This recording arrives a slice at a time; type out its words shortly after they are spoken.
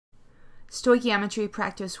Stoichiometry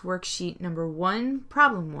Practice Worksheet number 1,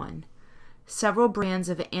 Problem 1. Several brands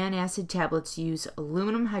of antacid tablets use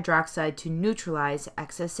aluminum hydroxide to neutralize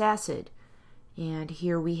excess acid. And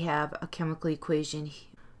here we have a chemical equation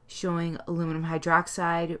showing aluminum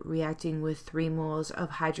hydroxide reacting with 3 moles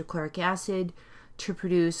of hydrochloric acid to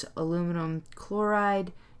produce aluminum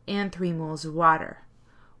chloride and 3 moles of water.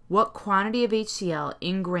 What quantity of HCl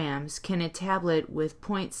in grams can a tablet with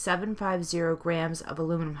 0.750 grams of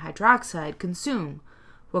aluminum hydroxide consume?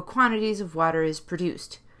 What quantities of water is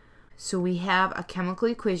produced? So we have a chemical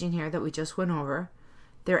equation here that we just went over.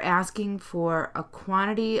 They're asking for a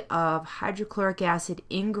quantity of hydrochloric acid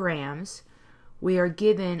in grams. We are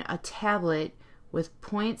given a tablet with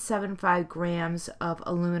 0.75 grams of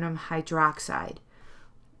aluminum hydroxide.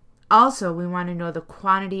 Also, we want to know the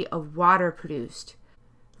quantity of water produced.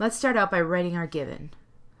 Let's start out by writing our given.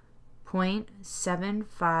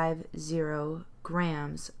 0.750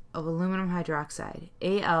 grams of aluminum hydroxide,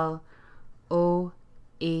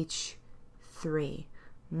 AlOH3,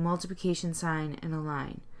 multiplication sign and a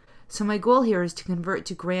line. So my goal here is to convert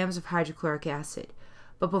to grams of hydrochloric acid.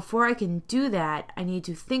 But before I can do that, I need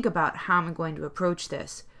to think about how I'm going to approach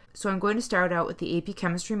this. So I'm going to start out with the AP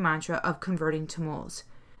Chemistry mantra of converting to moles.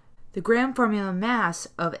 The gram formula mass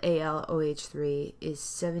of AlOH3 is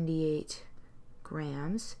 78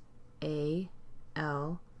 grams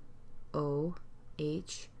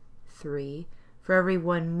AlOH3 for every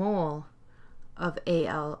 1 mole of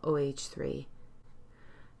AlOH3.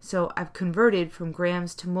 So I've converted from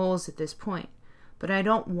grams to moles at this point, but I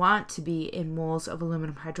don't want to be in moles of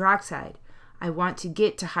aluminum hydroxide. I want to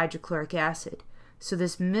get to hydrochloric acid. So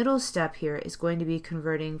this middle step here is going to be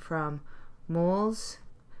converting from moles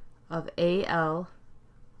of AlOH3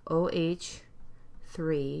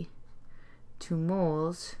 to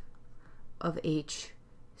moles of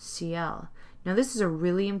HCl. Now this is a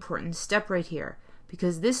really important step right here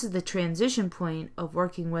because this is the transition point of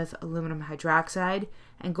working with aluminum hydroxide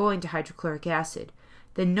and going to hydrochloric acid.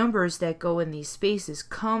 The numbers that go in these spaces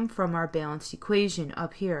come from our balanced equation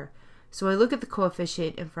up here. So I look at the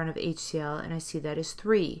coefficient in front of HCl and I see that is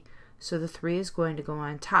 3. So the 3 is going to go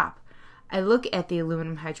on top. I look at the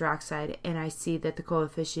aluminum hydroxide and I see that the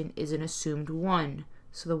coefficient is an assumed 1,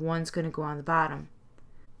 so the 1's going to go on the bottom.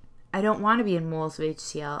 I don't want to be in moles of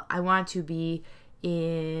HCl, I want to be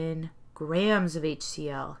in grams of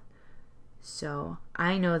HCl. So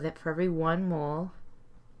I know that for every 1 mole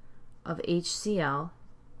of HCl,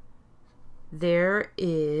 there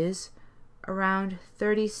is around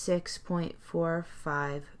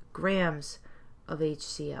 36.45 grams of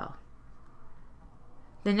HCl.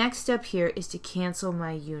 The next step here is to cancel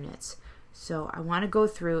my units. So I want to go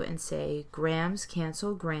through and say grams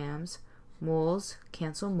cancel grams, moles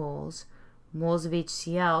cancel moles, moles of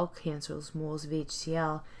HCl cancels moles of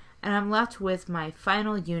HCl, and I'm left with my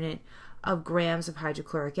final unit of grams of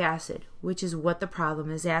hydrochloric acid, which is what the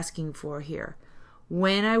problem is asking for here.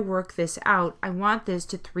 When I work this out, I want this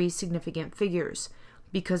to 3 significant figures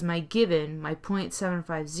because my given, my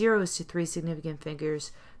 0.750 is to 3 significant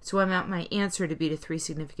figures, so I want my answer to be to 3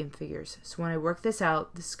 significant figures. So when I work this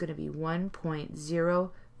out, this is going to be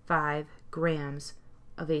 1.05 grams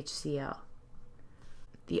of HCl.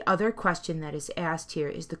 The other question that is asked here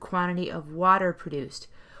is the quantity of water produced.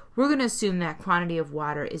 We're going to assume that quantity of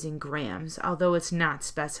water is in grams, although it's not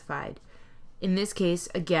specified. In this case,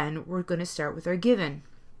 again, we're going to start with our given.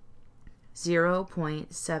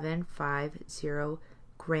 0.750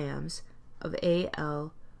 grams of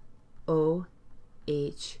AlOH3.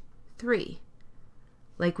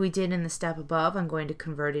 Like we did in the step above, I'm going to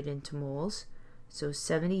convert it into moles. So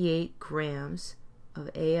 78 grams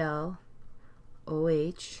of AlOH3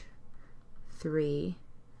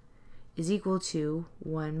 is equal to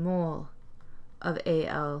 1 mole of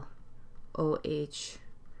AlOH3.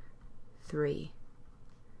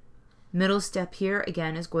 Middle step here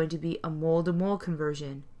again is going to be a mole to mole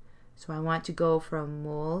conversion. So I want to go from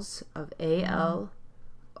moles of AlOH3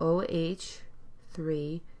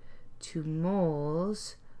 to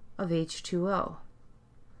moles of H2O.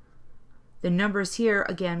 The numbers here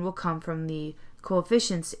again will come from the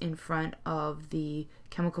coefficients in front of the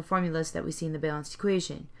chemical formulas that we see in the balanced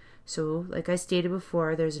equation. So like I stated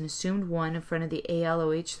before, there's an assumed 1 in front of the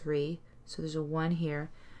AlOH3, so there's a 1 here,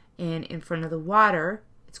 and in front of the water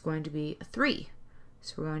it's going to be a 3,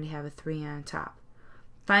 so we're going to have a 3 on top.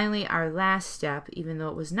 Finally, our last step, even though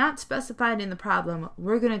it was not specified in the problem,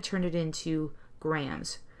 we're going to turn it into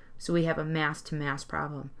grams. So we have a mass to mass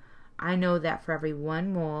problem. I know that for every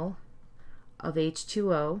 1 mole of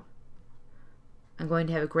H2O, I'm going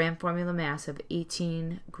to have a gram formula mass of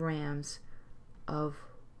 18 grams of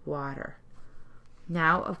water.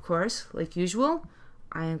 Now, of course, like usual,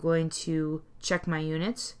 I am going to check my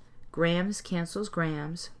units. Grams cancels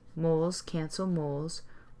grams, moles cancel moles,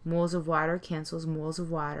 moles of water cancels moles of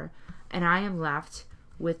water, and I am left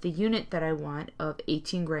with the unit that I want of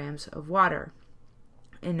 18 grams of water.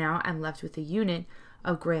 And now I'm left with a unit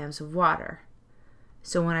of grams of water.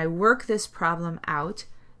 So when I work this problem out,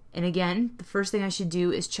 and again, the first thing I should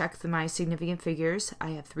do is check my significant figures.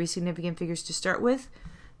 I have 3 significant figures to start with.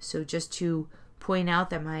 So just to point out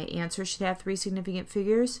that my answer should have 3 significant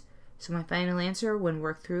figures. So my final answer when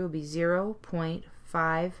worked through will be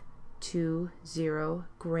 0.520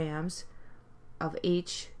 grams of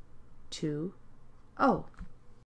H2O.